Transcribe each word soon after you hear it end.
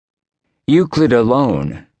Euclid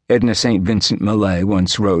alone, Edna St. Vincent Millay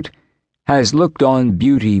once wrote, has looked on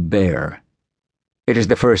beauty bare. It is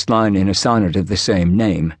the first line in a sonnet of the same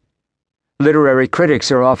name. Literary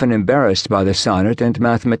critics are often embarrassed by the sonnet and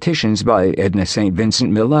mathematicians by Edna St.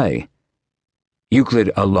 Vincent Millay.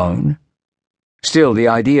 Euclid alone? Still, the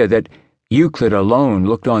idea that Euclid alone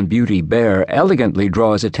looked on beauty bare elegantly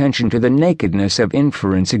draws attention to the nakedness of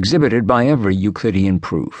inference exhibited by every Euclidean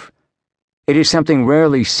proof. It is something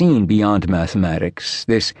rarely seen beyond mathematics,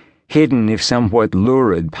 this hidden if somewhat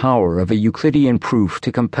lurid power of a Euclidean proof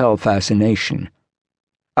to compel fascination.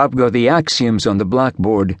 Up go the axioms on the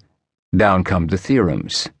blackboard, down come the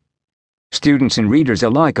theorems. Students and readers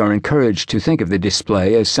alike are encouraged to think of the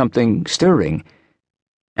display as something stirring.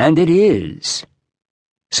 And it is.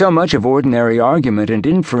 So much of ordinary argument and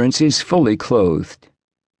inference is fully clothed.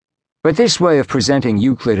 But this way of presenting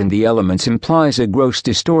Euclid and the elements implies a gross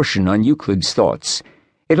distortion on Euclid's thoughts.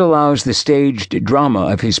 It allows the staged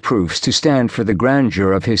drama of his proofs to stand for the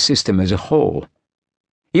grandeur of his system as a whole.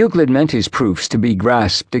 Euclid meant his proofs to be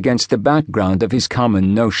grasped against the background of his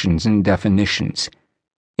common notions and definitions.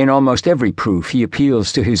 In almost every proof he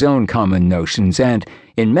appeals to his own common notions and,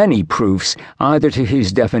 in many proofs, either to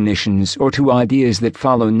his definitions or to ideas that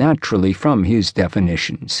follow naturally from his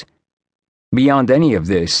definitions. Beyond any of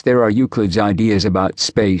this, there are Euclid's ideas about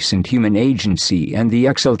space and human agency and the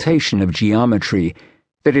exaltation of geometry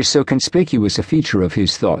that is so conspicuous a feature of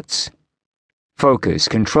his thoughts. Focus,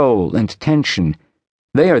 control, and tension,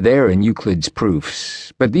 they are there in Euclid's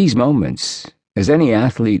proofs, but these moments, as any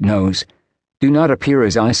athlete knows, do not appear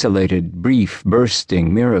as isolated, brief,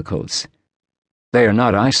 bursting miracles. They are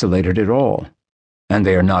not isolated at all, and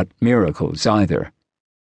they are not miracles either.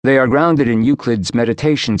 They are grounded in Euclid's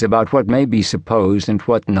meditations about what may be supposed and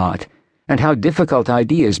what not, and how difficult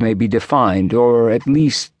ideas may be defined or at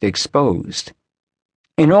least exposed.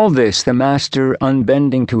 In all this, the master,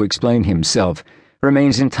 unbending to explain himself,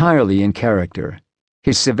 remains entirely in character,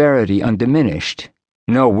 his severity undiminished,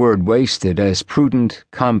 no word wasted, as prudent,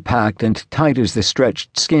 compact, and tight as the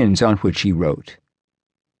stretched skins on which he wrote.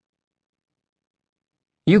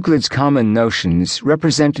 Euclid's common notions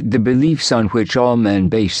represent the beliefs on which all men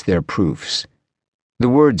base their proofs. The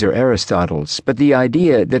words are Aristotle's, but the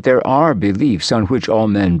idea that there are beliefs on which all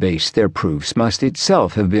men base their proofs must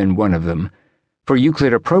itself have been one of them, for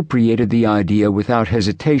Euclid appropriated the idea without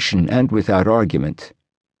hesitation and without argument.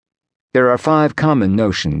 There are 5 common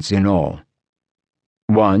notions in all.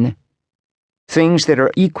 1. Things that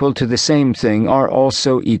are equal to the same thing are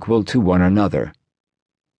also equal to one another.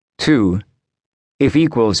 2. If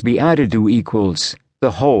equals be added to equals,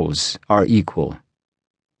 the wholes are equal.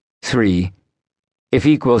 3. If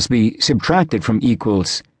equals be subtracted from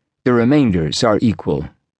equals, the remainders are equal.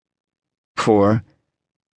 4.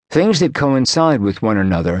 Things that coincide with one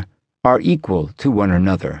another are equal to one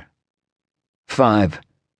another. 5.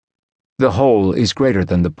 The whole is greater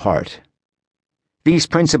than the part. These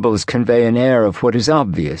principles convey an air of what is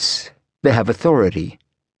obvious. They have authority.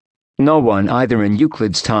 No one, either in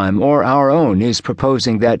Euclid's time or our own, is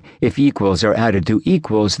proposing that if equals are added to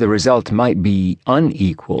equals, the result might be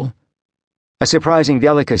unequal. A surprising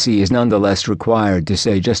delicacy is nonetheless required to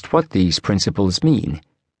say just what these principles mean.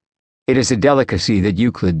 It is a delicacy that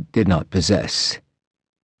Euclid did not possess.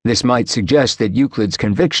 This might suggest that Euclid's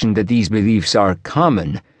conviction that these beliefs are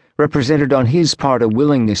common represented on his part a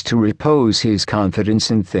willingness to repose his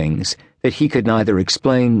confidence in things that he could neither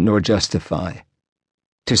explain nor justify.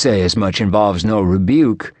 To say as much involves no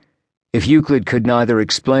rebuke. If Euclid could neither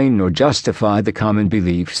explain nor justify the common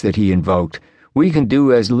beliefs that he invoked, we can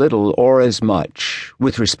do as little or as much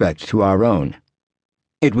with respect to our own.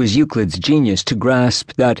 It was Euclid's genius to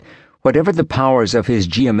grasp that, whatever the powers of his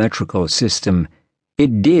geometrical system,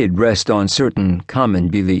 it did rest on certain common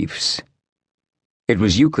beliefs. It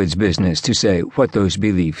was Euclid's business to say what those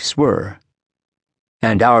beliefs were,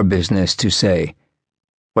 and our business to say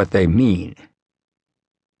what they mean.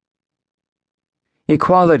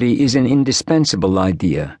 Equality is an indispensable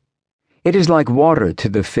idea. It is like water to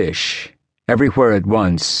the fish, everywhere at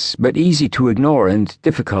once, but easy to ignore and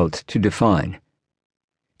difficult to define.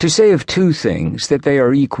 To say of 2 things that they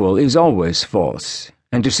are equal is always false,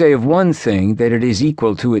 and to say of one thing that it is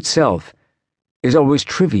equal to itself is always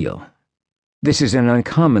trivial. This is an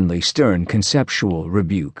uncommonly stern conceptual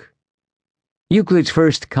rebuke. Euclid's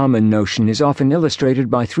first common notion is often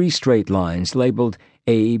illustrated by 3 straight lines labeled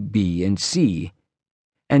A, B, and C,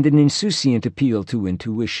 and an insouciant appeal to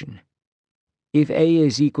intuition. If A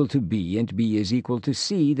is equal to B and B is equal to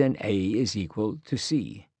C, then A is equal to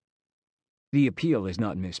C. The appeal is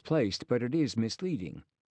not misplaced, but it is misleading.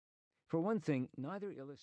 For one thing, neither illustrates